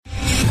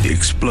The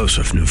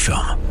explosive new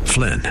film,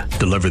 Flynn,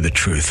 deliver the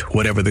truth,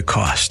 whatever the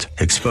cost,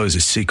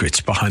 exposes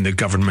secrets behind the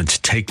government's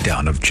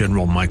takedown of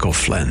General Michael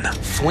Flynn.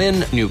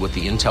 Flynn knew what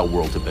the intel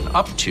world had been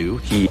up to.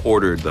 He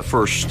ordered the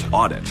first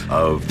audit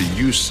of the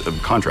use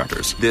of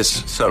contractors.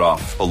 This set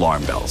off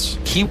alarm bells.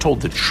 He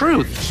told the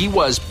truth. He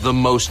was the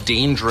most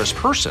dangerous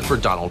person for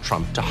Donald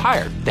Trump to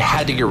hire. They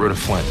had to get rid of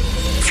Flynn.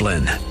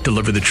 Flynn,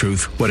 deliver the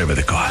truth, whatever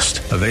the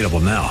cost. Available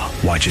now.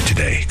 Watch it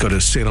today. Go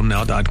to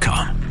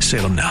salemnow.com.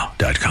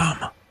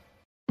 salemnow.com.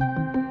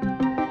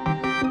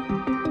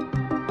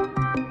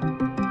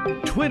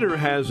 Twitter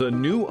has a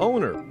new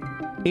owner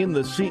in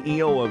the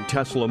CEO of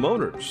Tesla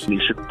Motors. He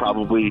should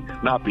probably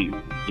not be,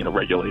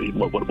 regulating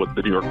what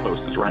the New York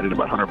Post is writing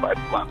about Hunter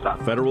Biden's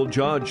laptop. Federal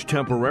judge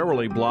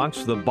temporarily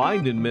blocks the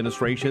Biden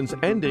administration's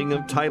ending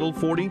of Title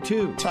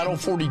 42. Title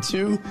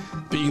 42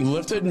 being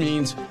lifted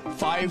means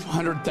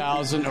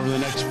 500,000 over the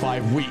next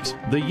 5 weeks.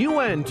 The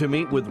UN to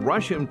meet with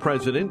Russian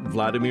President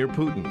Vladimir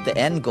Putin. The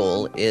end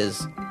goal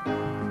is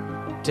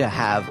to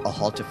have a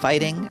halt to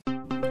fighting.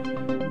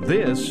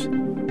 This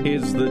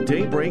is the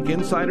Daybreak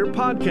Insider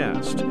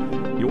Podcast,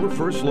 your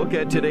first look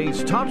at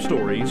today's top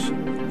stories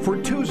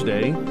for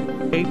Tuesday,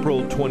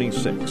 April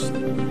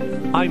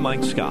 26th. I'm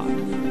Mike Scott.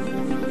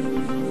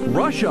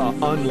 Russia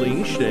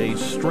unleashed a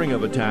string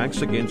of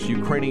attacks against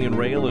Ukrainian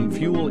rail and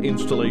fuel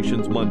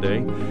installations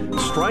Monday,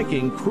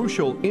 striking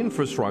crucial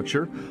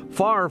infrastructure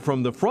far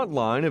from the front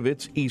line of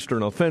its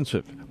eastern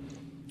offensive.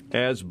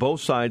 As both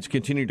sides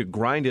continue to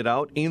grind it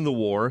out in the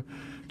war,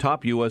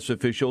 top U.S.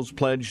 officials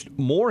pledged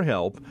more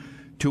help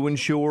to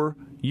ensure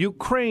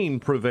Ukraine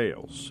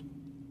prevails.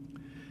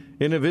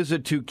 In a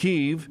visit to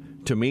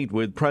Kyiv to meet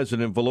with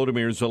President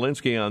Volodymyr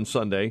Zelensky on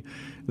Sunday,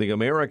 the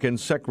American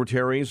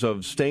Secretaries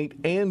of State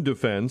and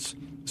Defense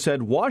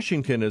said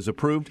Washington has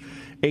approved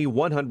a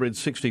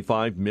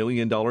 $165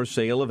 million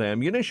sale of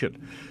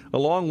ammunition,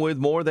 along with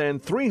more than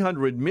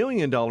 $300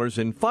 million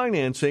in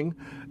financing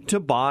to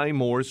buy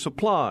more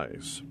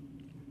supplies.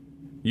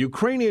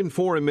 Ukrainian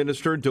Foreign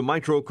Minister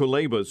Dmytro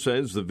Kuleba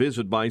says the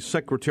visit by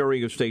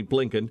Secretary of State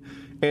Blinken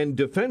and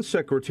Defense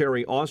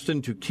Secretary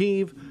Austin to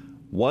Kyiv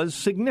was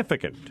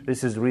significant.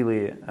 This is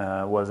really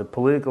was a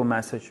political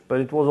message,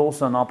 but it was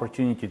also an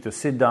opportunity to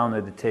sit down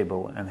at the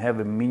table and have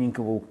a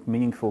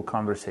meaningful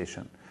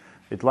conversation.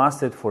 It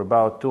lasted for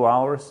about 2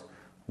 hours.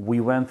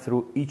 We went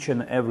through each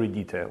and every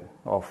detail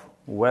of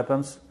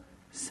weapons,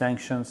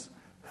 sanctions,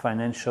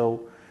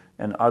 financial,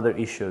 and other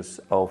issues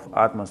of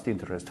utmost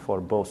interest for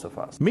both of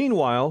us.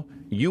 Meanwhile,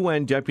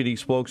 UN Deputy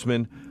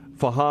Spokesman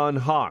Farhan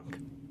Haq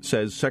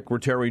says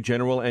Secretary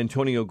General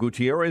Antonio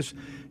Guterres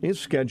is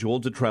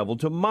scheduled to travel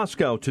to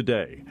Moscow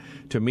today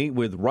to meet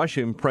with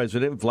Russian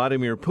President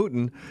Vladimir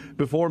Putin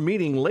before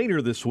meeting later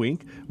this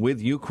week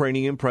with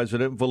Ukrainian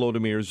President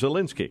Volodymyr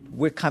Zelensky.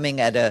 We're coming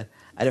at a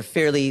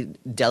fairly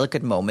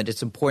delicate moment.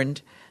 It's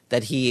important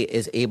that he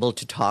is able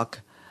to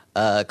talk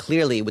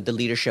clearly with the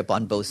leadership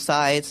on both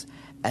sides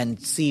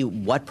and see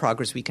what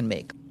progress we can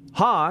make.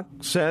 Haq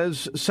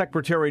says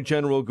Secretary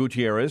General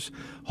Guterres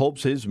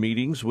hopes his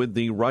meetings with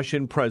the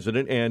Russian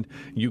president and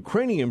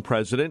Ukrainian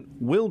president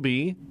will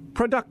be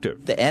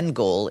productive. The end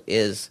goal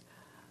is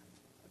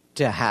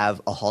to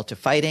have a halt to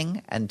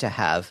fighting and to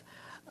have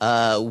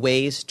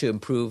ways to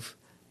improve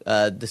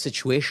the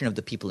situation of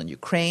the people in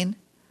Ukraine,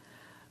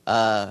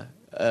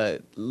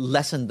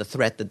 lessen the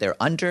threat that they're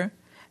under,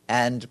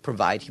 and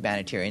provide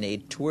humanitarian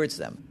aid towards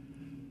them.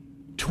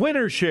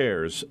 Twitter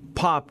shares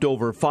popped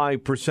over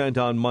 5%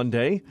 on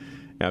Monday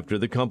after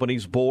the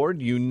company's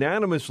board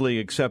unanimously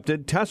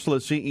accepted Tesla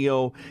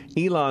CEO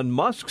Elon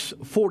Musk's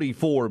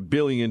 $44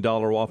 billion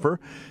offer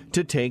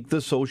to take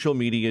the social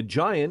media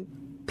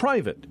giant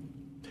private.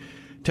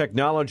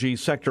 Technology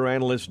sector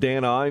analyst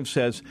Dan Ives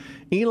says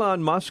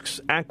Elon Musk's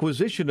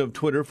acquisition of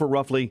Twitter for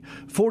roughly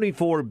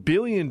 $44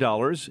 billion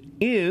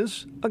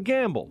is a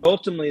gamble.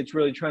 Ultimately, it's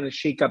really trying to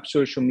shake up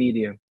social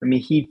media. I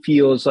mean, he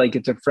feels like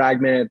it's a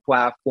fragmented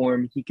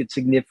platform. He could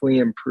significantly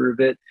improve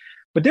it.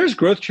 But there's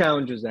growth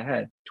challenges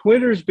ahead.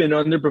 Twitter's been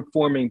an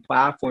underperforming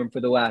platform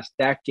for the last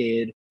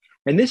decade.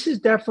 And this is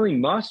definitely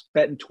Musk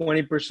betting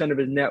 20% of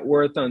his net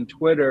worth on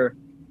Twitter.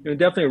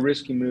 Definitely a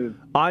risky move.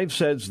 Ives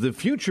says the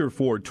future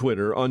for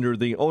Twitter under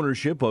the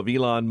ownership of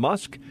Elon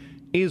Musk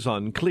is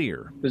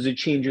unclear. Does it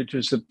change it to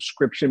a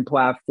subscription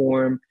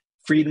platform?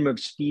 Freedom of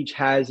speech,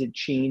 has it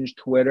changed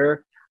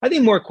Twitter? I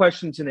think more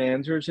questions than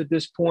answers at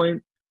this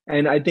point.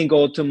 And I think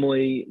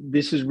ultimately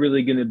this is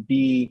really going to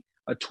be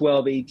a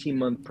 12,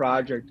 18-month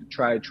project to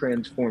try to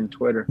transform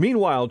Twitter.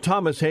 Meanwhile,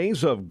 Thomas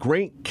Hayes of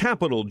Great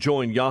Capital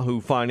joined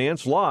Yahoo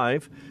Finance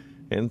Live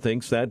and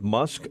thinks that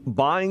Musk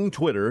buying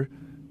Twitter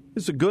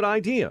is a good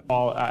idea.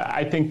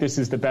 I think this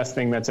is the best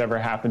thing that's ever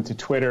happened to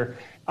Twitter.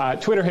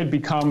 Twitter had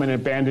become an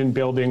abandoned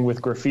building with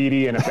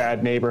graffiti in a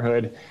bad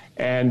neighborhood.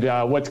 And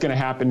what's going to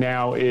happen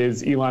now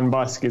is Elon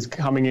Musk is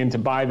coming in to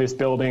buy this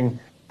building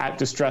at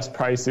distressed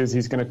prices.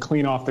 He's going to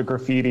clean off the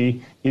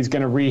graffiti. He's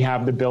going to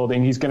rehab the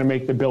building. He's going to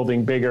make the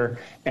building bigger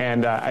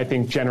and I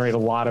think generate a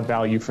lot of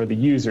value for the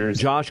users.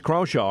 Josh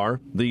Kraushaar,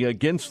 the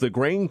Against the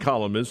Grain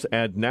columnist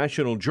at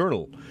National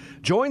Journal,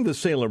 joined the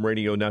Salem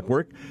Radio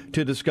Network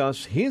to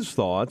discuss his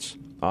thoughts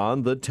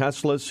on the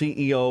Tesla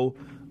CEO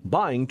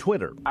buying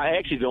Twitter. I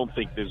actually don't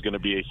think there's going to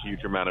be a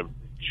huge amount of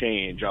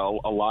change. A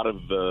lot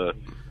of the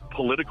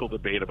political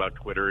debate about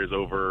Twitter is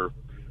over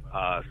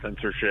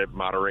censorship,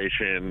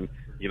 moderation,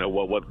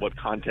 what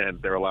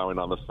content they're allowing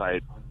on the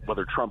site,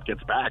 whether Trump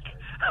gets back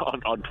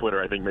on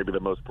Twitter. I think maybe the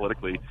most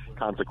politically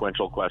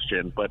consequential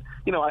question. But,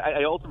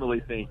 I ultimately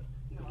think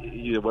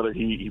whether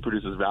he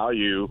produces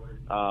value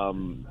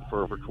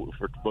for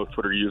both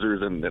Twitter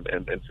users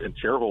and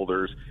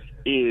shareholders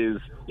is,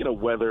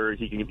 whether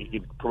he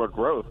can promote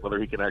growth, whether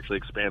he can actually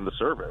expand the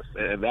service.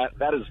 And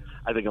that is,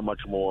 I think, I'm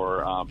much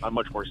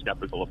more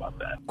skeptical about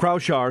that.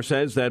 Kraushaar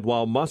says that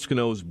while Musk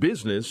knows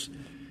business,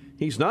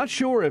 he's not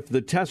sure if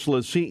the Tesla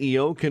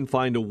CEO can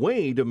find a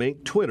way to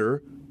make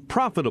Twitter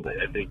profitable.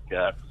 I think,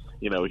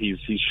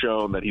 he's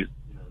shown that he's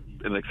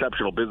an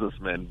exceptional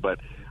businessman, but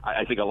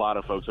I think a lot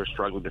of folks are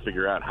struggling to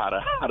figure out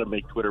how to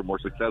make Twitter more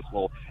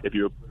successful. If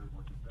you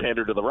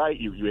pander to the right,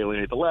 you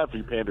alienate the left. If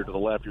you pander to the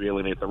left, you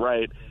alienate the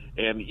right.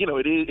 And,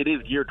 it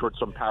is geared towards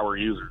some power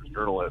users,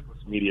 journalists,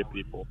 media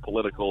people,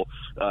 political,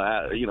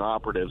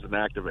 operatives and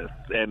activists.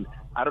 And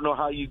I don't know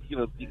how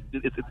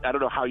I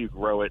don't know how you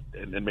grow it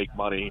and make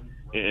money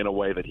in a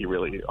way that he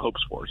really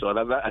hopes for. So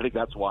I think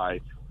that's why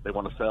they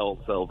want to sell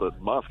the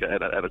Musk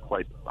at a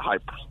quite high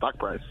stock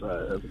price.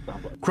 As it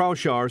sounds like.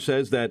 Kraushaar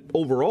says that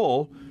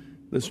overall,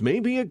 this may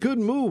be a good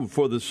move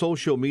for the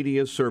social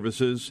media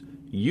services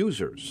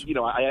users.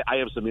 I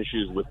have some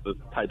issues with the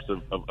types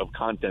of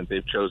content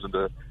they've chosen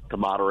to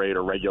moderate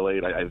or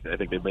regulate. I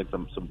think they've made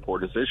some poor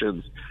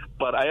decisions.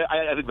 But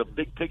I think the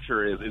big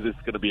picture is it's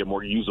going to be a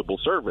more usable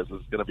service.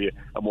 It's going to be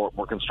a more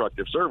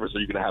constructive service. So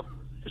you're going to have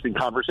interesting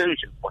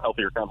conversations, more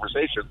healthier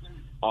conversations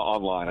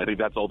online. I think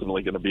that's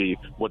ultimately going to be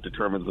what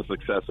determines the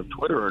success of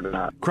Twitter or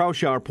not.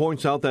 Kraushaar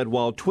points out that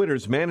while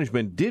Twitter's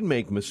management did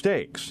make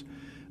mistakes,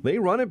 they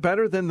run it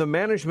better than the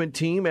management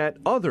team at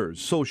other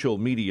social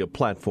media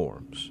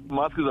platforms.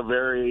 Musk is a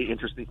very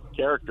interesting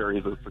character.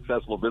 He's a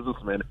successful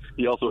businessman.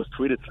 He also has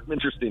tweeted some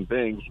interesting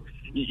things.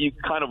 You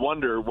kind of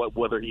wonder what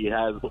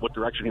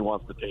direction he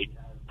wants to take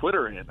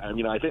Twitter in.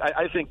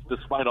 I think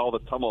despite all the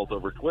tumult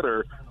over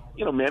Twitter,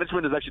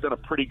 management has actually done a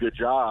pretty good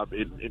job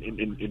in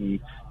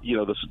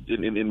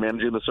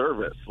managing the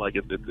service. Like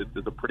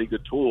it's a pretty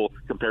good tool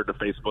compared to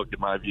Facebook, in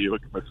my view,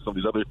 and compared to some of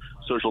these other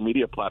social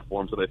media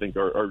platforms that I think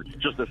are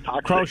just as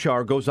toxic.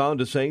 Kraushaar goes on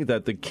to say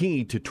that the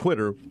key to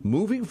Twitter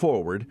moving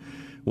forward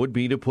would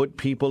be to put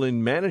people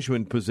in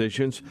management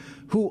positions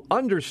who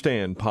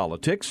understand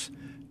politics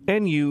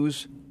and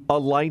use a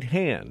light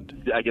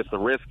hand. I guess the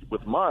risk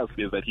with Musk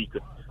is that he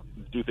could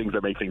do things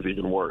that make things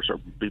even worse or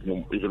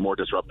even more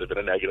disruptive in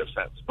a negative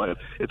sense. But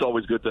it's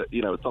always good to,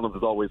 sometimes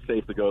it's always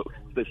safe to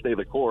stay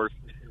the course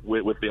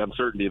with the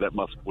uncertainty that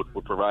Musk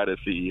would provide as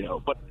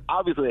CEO. But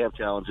obviously they have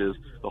challenges.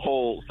 The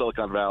whole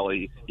Silicon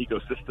Valley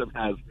ecosystem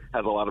has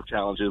a lot of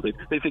challenges.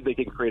 They think they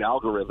can create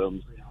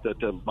algorithms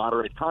to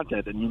moderate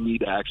content, and you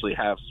need to actually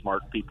have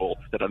smart people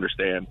that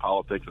understand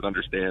politics and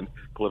understand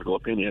political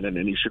opinion. And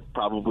you should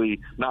probably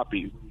not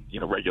be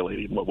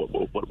regulating what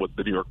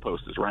the New York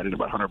Post is writing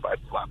about Hunter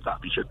Biden's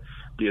laptop. You should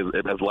be as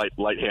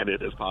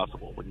light-handed as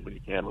possible when you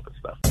can with this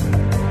stuff.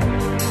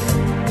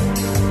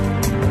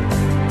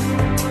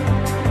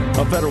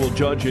 A federal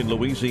judge in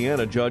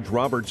Louisiana, Judge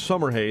Robert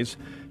Summerhays,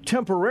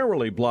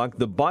 temporarily blocked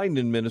the Biden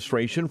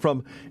administration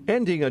from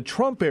ending a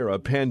Trump-era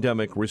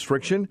pandemic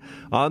restriction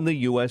on the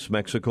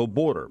U.S.-Mexico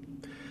border.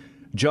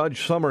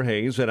 Judge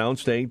Summerhays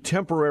announced a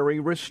temporary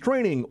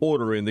restraining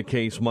order in the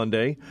case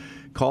Monday,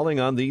 calling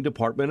on the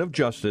Department of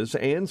Justice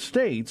and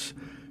states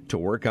to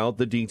work out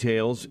the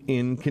details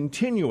in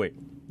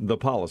continuing the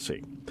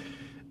policy.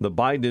 The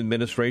Biden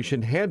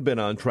administration had been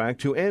on track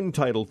to end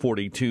Title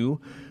 42,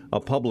 a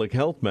public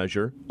health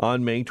measure,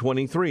 on May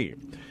 23,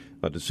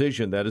 a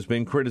decision that has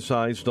been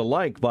criticized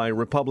alike by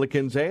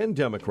Republicans and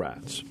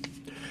Democrats.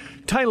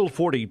 Title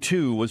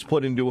 42 was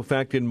put into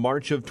effect in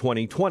March of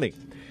 2020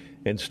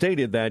 and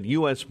stated that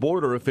U.S.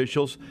 border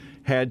officials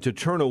had to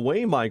turn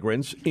away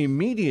migrants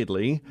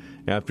immediately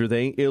after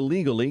they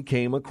illegally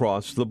came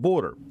across the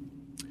border.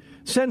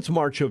 Since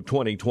March of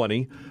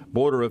 2020,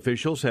 border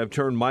officials have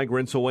turned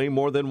migrants away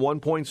more than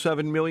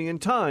 1.7 million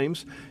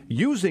times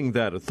using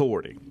that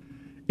authority,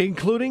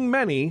 including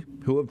many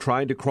who have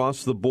tried to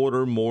cross the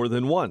border more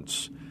than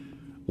once.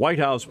 White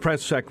House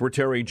Press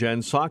Secretary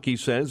Jen Psaki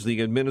says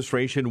the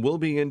administration will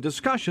be in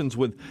discussions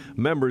with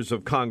members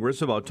of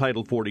Congress about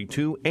Title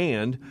 42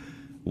 and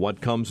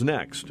what comes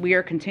next. We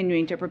are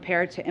continuing to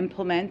prepare to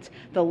implement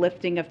the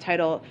lifting of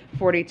Title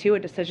 42, a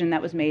decision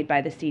that was made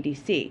by the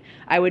CDC.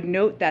 I would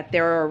note that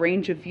there are a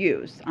range of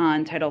views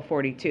on Title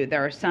 42.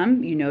 There are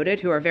some, you noted,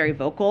 who are very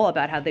vocal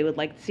about how they would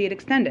like to see it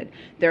extended.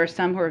 There are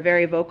some who are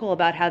very vocal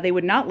about how they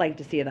would not like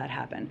to see that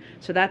happen.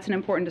 So that's an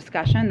important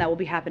discussion that will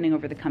be happening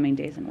over the coming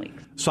days and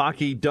weeks.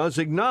 Psaki does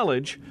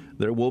acknowledge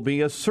there will be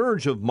a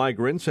surge of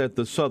migrants at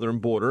the southern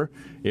border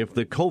if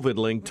the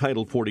COVID-linked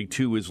Title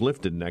 42 is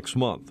lifted next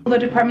month. The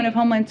Department of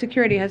Homeland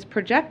Security has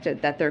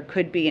projected that there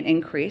could be an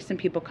increase in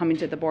people coming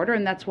to the border,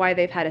 and that's why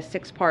they've had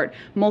a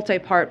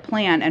multi-part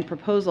plan and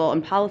proposal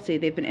and policy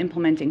they've been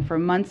implementing for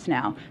months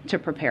now to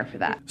prepare for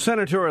that.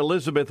 Senator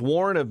Elizabeth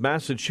Warren of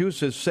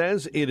Massachusetts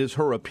says it is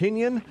her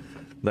opinion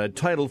that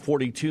Title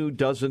 42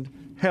 doesn't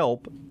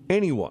help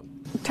anyone.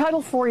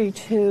 Title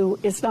 42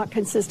 is not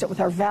consistent with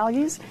our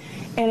values,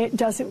 and it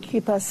doesn't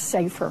keep us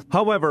safer.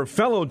 However,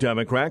 fellow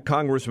Democrat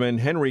Congressman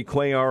Henry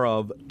Cuellar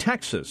of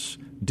Texas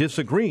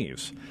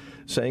disagrees,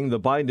 saying the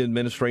Biden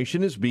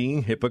administration is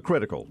being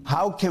hypocritical.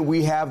 How can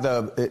we have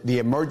the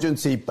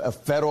emergency,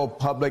 federal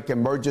public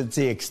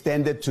emergency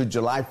extended to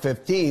July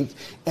 15th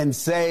and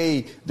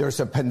say there's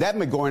a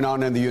pandemic going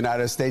on in the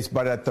United States,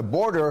 but at the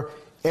border,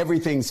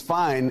 everything's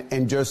fine,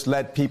 and just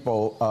let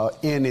people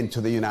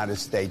into the United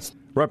States?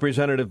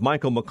 Representative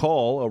Michael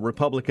McCall, a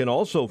Republican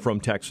also from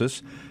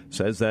Texas,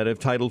 says that if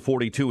Title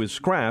 42 is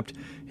scrapped,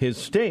 his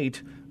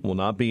state will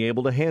not be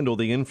able to handle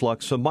the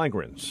influx of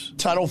migrants.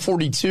 Title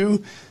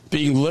 42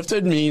 being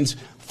lifted means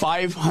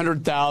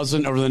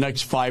 500,000 over the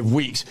next 5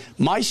 weeks.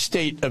 My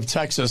state of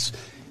Texas,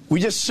 we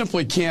just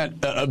simply can't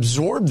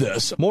absorb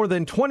this. More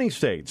than 20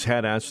 states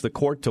had asked the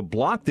court to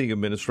block the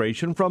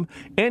administration from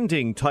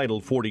ending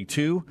Title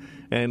 42,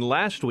 and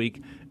last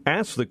week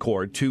asked the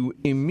court to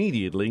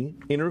immediately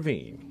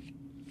intervene.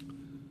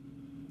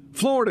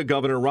 Florida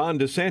Governor Ron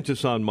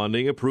DeSantis on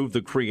Monday approved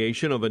the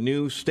creation of a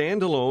new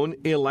standalone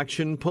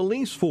election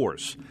police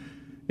force.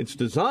 It's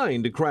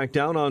designed to crack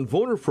down on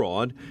voter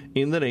fraud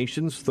in the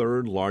nation's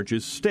third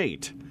largest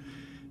state.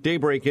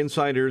 Daybreak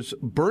Insider's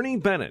Bernie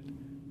Bennett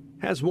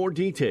has more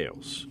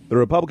details. The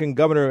Republican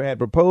governor had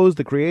proposed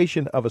the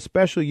creation of a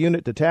special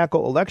unit to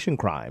tackle election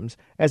crimes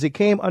as he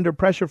came under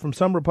pressure from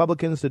some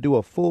Republicans to do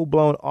a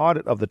full-blown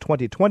audit of the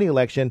 2020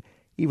 election,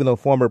 even though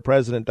former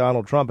President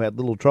Donald Trump had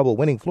little trouble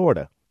winning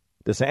Florida.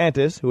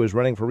 DeSantis, who is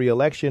running for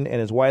re-election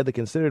and is widely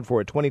considered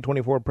for a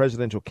 2024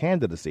 presidential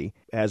candidacy,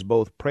 has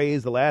both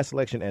praised the last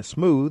election as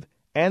smooth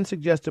and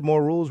suggested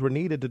more rules were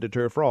needed to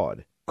deter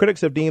fraud. Critics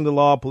have deemed the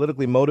law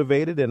politically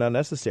motivated and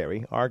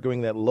unnecessary,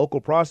 arguing that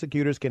local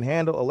prosecutors can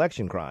handle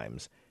election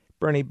crimes.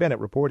 Bernie Bennett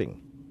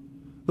reporting.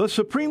 The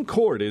Supreme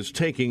Court is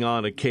taking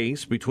on a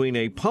case between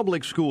a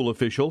public school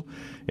official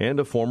and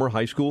a former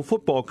high school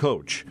football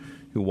coach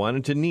who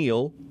wanted to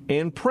kneel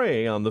and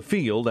pray on the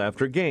field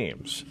after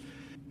games.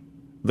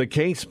 The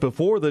case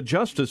before the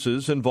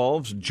justices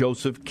involves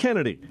Joseph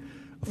Kennedy,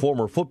 a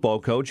former football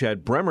coach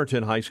at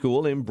Bremerton High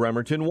School in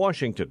Bremerton,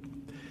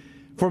 Washington.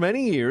 For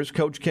many years,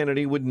 Coach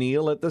Kennedy would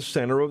kneel at the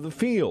center of the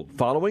field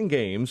following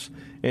games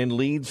and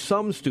lead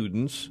some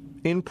students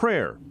in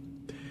prayer.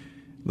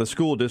 The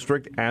school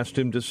district asked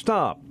him to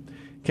stop.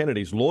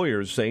 Kennedy's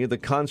lawyers say the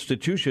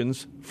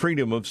Constitution's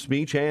freedom of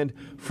speech and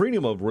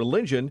freedom of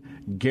religion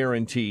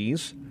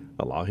guarantees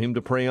allow him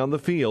to pray on the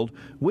field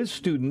with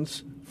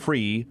students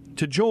free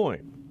to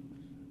join.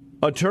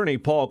 Attorney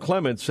Paul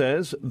Clement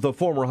says the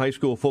former high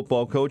school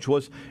football coach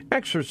was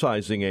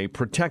exercising a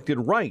protected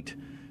right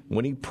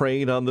when he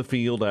prayed on the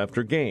field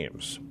after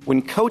games.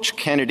 When Coach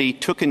Kennedy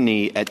took a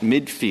knee at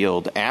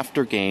midfield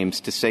after games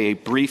to say a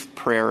brief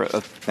prayer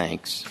of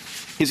thanks,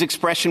 his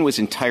expression was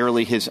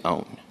entirely his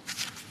own.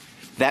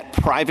 That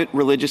private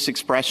religious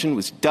expression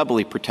was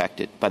doubly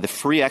protected by the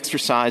free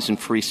exercise and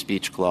free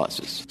speech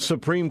clauses.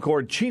 Supreme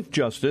Court Chief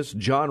Justice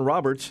John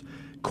Roberts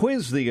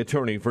quizzed the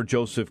attorney for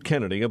Joseph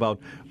Kennedy about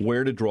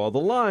where to draw the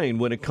line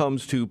when it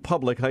comes to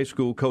public high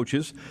school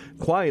coaches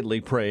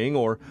quietly praying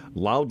or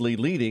loudly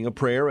leading a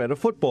prayer at a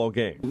football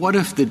game. What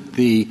if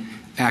the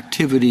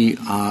activity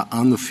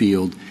on the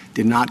field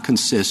did not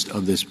consist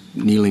of this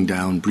kneeling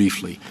down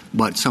briefly,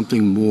 but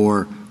something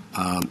more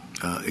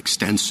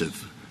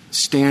extensive?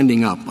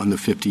 Standing up on the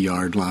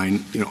 50-yard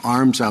line,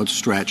 arms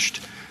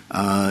outstretched,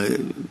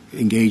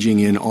 engaging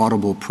in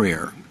audible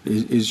prayer.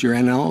 Is your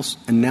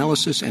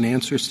analysis and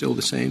answer still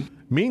the same?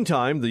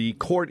 Meantime, the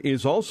court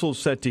is also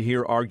set to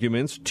hear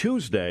arguments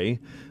Tuesday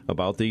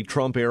about the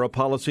Trump-era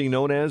policy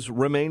known as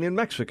Remain in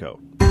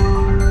Mexico.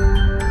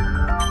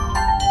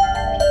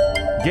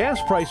 Gas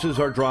prices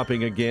are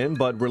dropping again,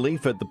 but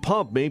relief at the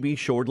pump may be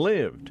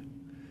short-lived.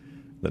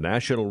 The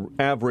national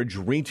average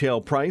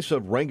retail price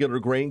of regular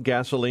grain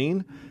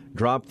gasoline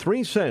dropped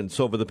 3 cents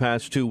over the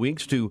past 2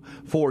 weeks to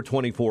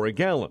 $4.24 a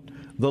gallon,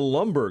 the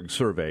Lumberg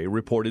survey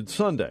reported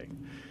Sunday.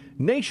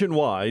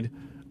 Nationwide,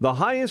 the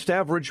highest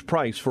average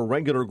price for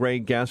regular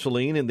grade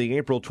gasoline in the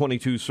April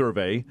 22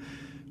 survey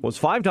was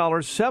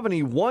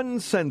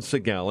 $5.71 a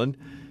gallon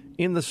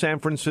in the San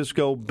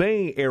Francisco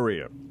Bay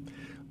Area.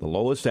 The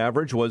lowest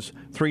average was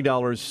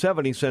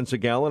 $3.70 a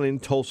gallon in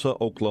Tulsa,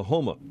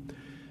 Oklahoma.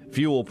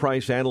 Fuel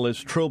price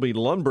analyst Trilby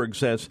Lundberg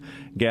says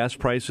gas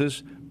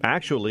prices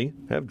actually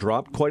have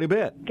dropped quite a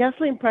bit.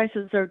 Gasoline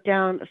prices are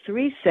down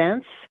 3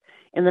 cents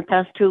in the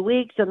past 2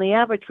 weeks, and the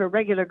average for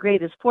regular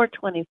grade is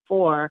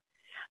 $4.24.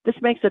 This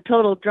makes a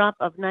total drop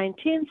of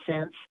 19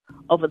 cents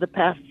over the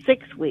past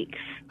 6 weeks.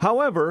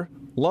 However,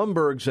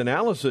 Lundberg's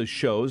analysis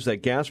shows that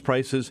gas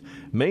prices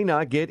may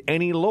not get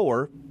any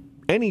lower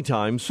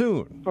anytime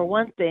soon. For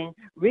one thing,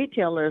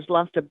 retailers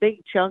lost a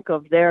big chunk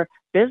of their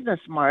business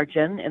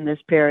margin in this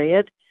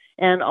period,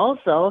 and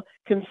also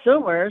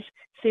consumers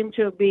seem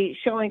to be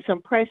showing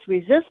some price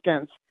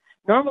resistance.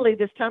 Normally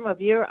this time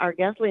of year, our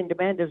gasoline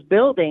demand is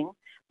building,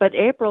 but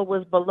April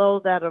was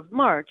below that of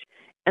March,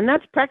 and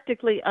that's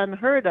practically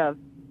unheard of.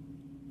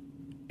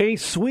 A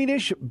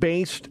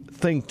Swedish-based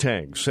think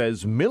tank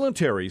says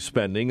military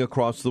spending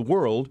across the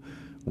world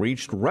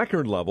reached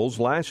record levels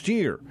last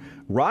year,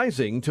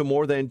 rising to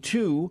more than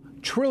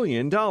 $2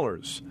 trillion.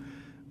 The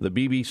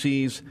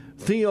BBC's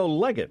Theo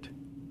Leggett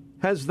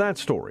has that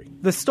story.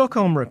 The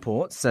Stockholm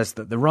report says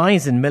that the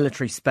rise in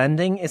military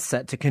spending is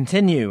set to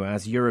continue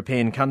as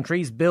European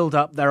countries build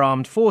up their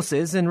armed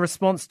forces in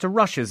response to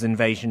Russia's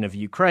invasion of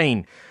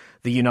Ukraine.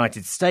 The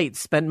United States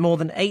spent more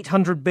than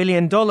 $800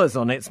 billion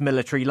on its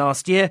military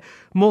last year,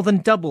 more than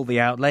double the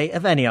outlay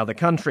of any other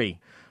country.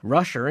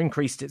 Russia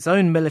increased its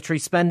own military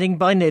spending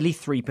by nearly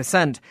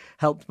 3%,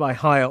 helped by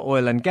higher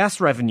oil and gas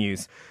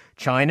revenues.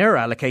 China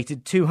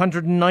allocated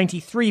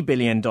 $293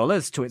 billion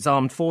to its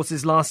armed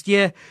forces last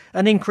year,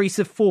 an increase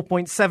of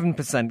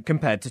 4.7%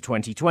 compared to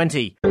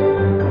 2020.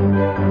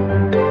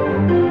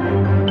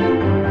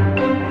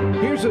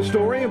 Here's a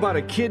story about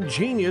a kid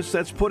genius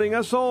that's putting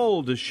us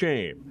all to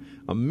shame.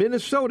 A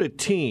Minnesota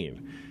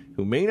teen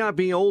who may not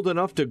be old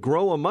enough to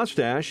grow a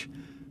mustache,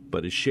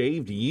 but has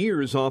shaved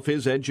years off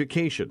his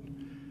education.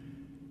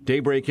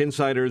 Daybreak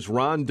Insider's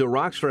Ron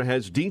DeRockstra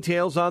has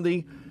details on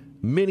the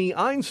mini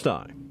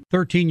Einstein.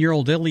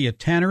 13-year-old Elliot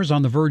Tanner is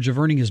on the verge of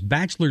earning his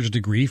bachelor's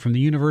degree from the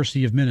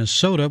University of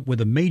Minnesota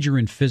with a major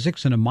in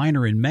physics and a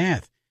minor in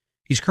math.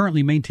 He's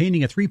currently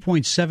maintaining a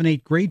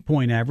 3.78 grade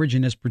point average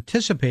and is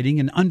participating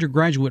in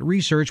undergraduate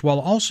research while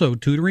also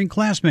tutoring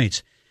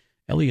classmates.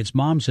 Elliot's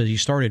mom says he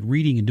started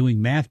reading and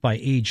doing math by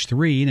age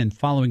 3, and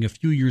following a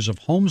few years of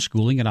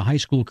homeschooling and a high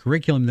school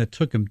curriculum that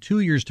took him 2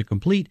 years to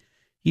complete,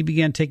 he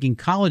began taking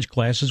college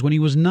classes when he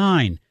was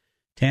 9.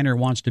 Tanner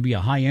wants to be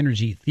a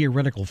high-energy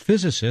theoretical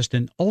physicist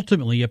and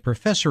ultimately a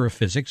professor of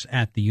physics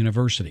at the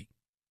university.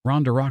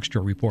 Ron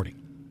DeRockstra reporting.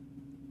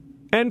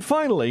 And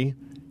finally,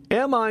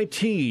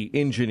 MIT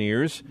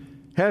engineers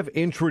have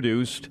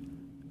introduced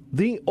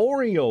the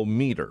Oreo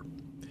meter.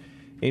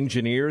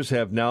 Engineers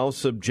have now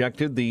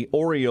subjected the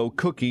Oreo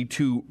cookie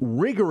to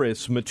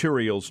rigorous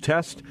materials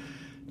test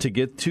to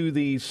get to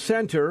the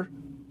center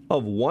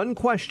of one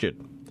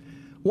question.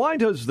 Why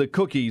does the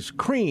cookie's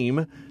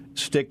cream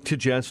stick to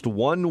just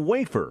one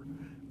wafer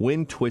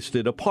when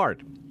twisted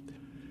apart?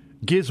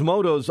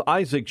 Gizmodo's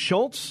Isaac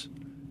Schultz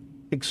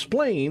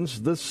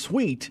explains the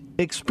sweet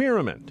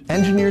experiment.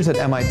 Engineers at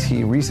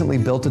MIT recently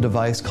built a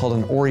device called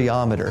an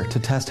Oreometer to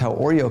test how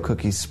Oreo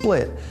cookies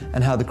split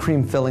and how the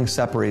cream filling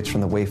separates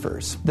from the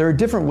wafers. There are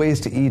different ways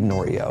to eat an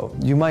Oreo.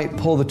 You might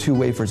pull the two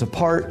wafers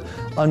apart,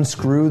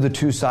 unscrew the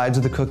two sides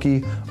of the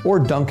cookie, or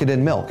dunk it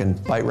in milk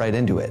and bite right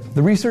into it.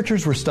 The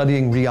researchers were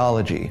studying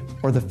rheology,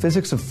 or the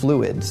physics of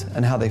fluids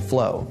and how they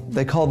flow.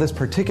 They call this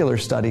particular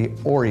study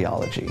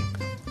Oreology.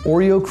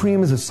 Oreo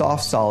cream is a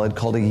soft solid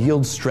called a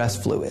yield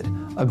stress fluid,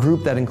 a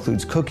group that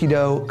includes cookie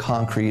dough,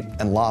 concrete,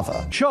 and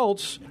lava.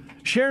 Schultz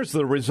shares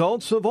the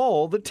results of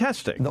all the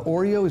testing. The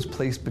Oreo is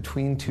placed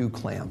between two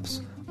clamps.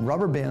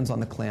 Rubber bands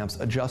on the clamps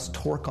adjust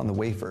torque on the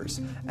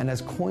wafers, and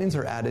as coins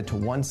are added to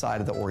one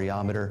side of the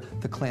Oreometer,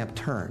 the clamp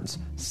turns,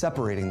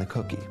 separating the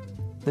cookie.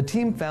 The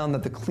team found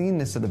that the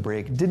cleanness of the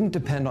break didn't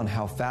depend on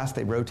how fast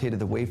they rotated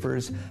the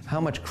wafers,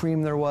 how much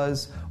cream there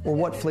was, or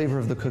what flavor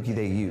of the cookie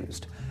they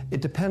used.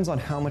 It depends on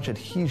how much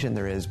adhesion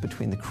there is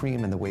between the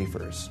cream and the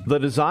wafers. The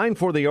design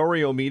for the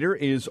Oreo meter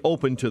is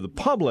open to the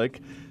public,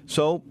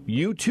 so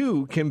you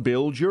too can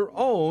build your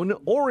own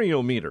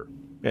Oreo meter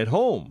at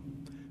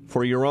home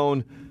for your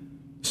own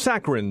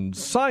saccharine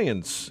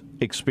science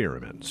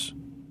experiments.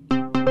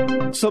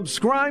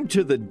 Subscribe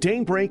to the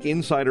Daybreak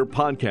Insider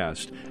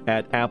podcast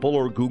at Apple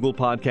or Google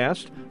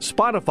Podcast,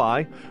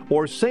 Spotify,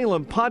 or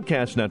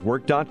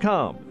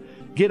SalemPodcastNetwork.com.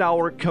 Get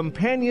our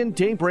companion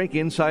Daybreak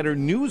Insider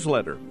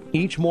newsletter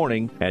each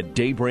morning at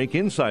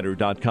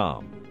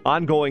DaybreakInsider.com.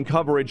 Ongoing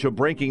coverage of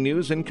breaking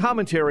news and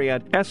commentary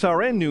at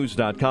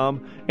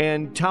SRNnews.com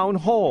and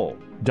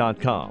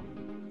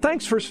Townhall.com.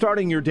 Thanks for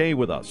starting your day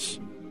with us.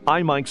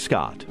 I'm Mike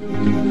Scott.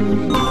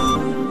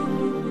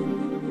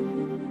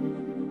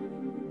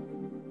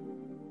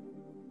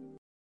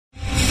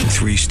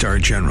 Three-star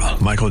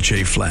General Michael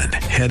J. Flynn,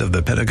 head of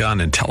the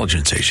Pentagon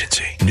Intelligence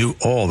Agency, knew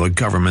all the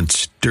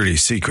government's dirty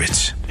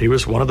secrets. He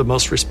was one of the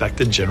most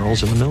respected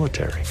generals in the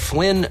military.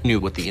 Flynn knew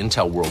what the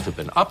intel world had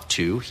been up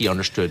to. He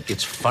understood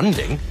its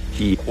funding.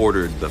 He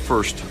ordered the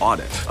first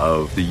audit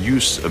of the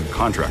use of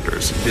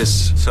contractors.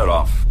 This set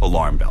off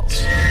alarm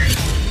bells.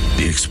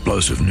 The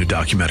explosive new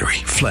documentary,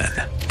 Flynn,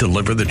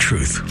 deliver the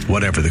truth,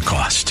 whatever the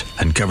cost,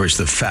 and covers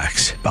the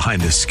facts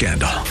behind the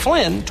scandal.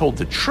 Flynn told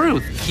the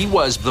truth. He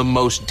was the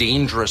most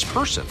dangerous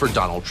person for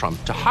Donald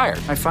Trump to hire.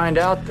 I find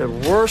out the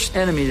worst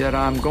enemy that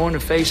I'm going to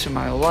face in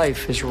my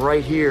life is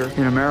right here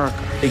in America.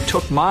 They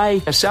took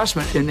my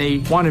assessment and they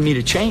wanted me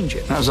to change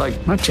it. And I was like,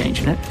 I'm not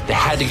changing it. They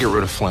had to get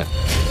rid of Flynn.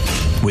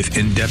 With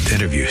in-depth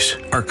interviews,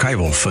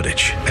 archival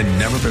footage, and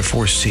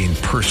never-before-seen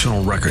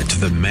personal records of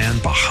the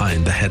man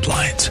behind the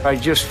headlines. I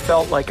just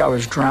felt like I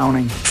was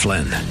drowning.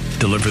 Flynn,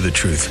 deliver the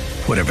truth,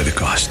 whatever the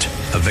cost.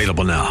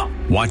 Available now.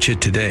 Watch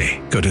it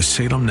today. Go to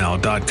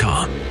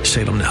salemnow.com.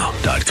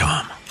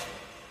 salemnow.com.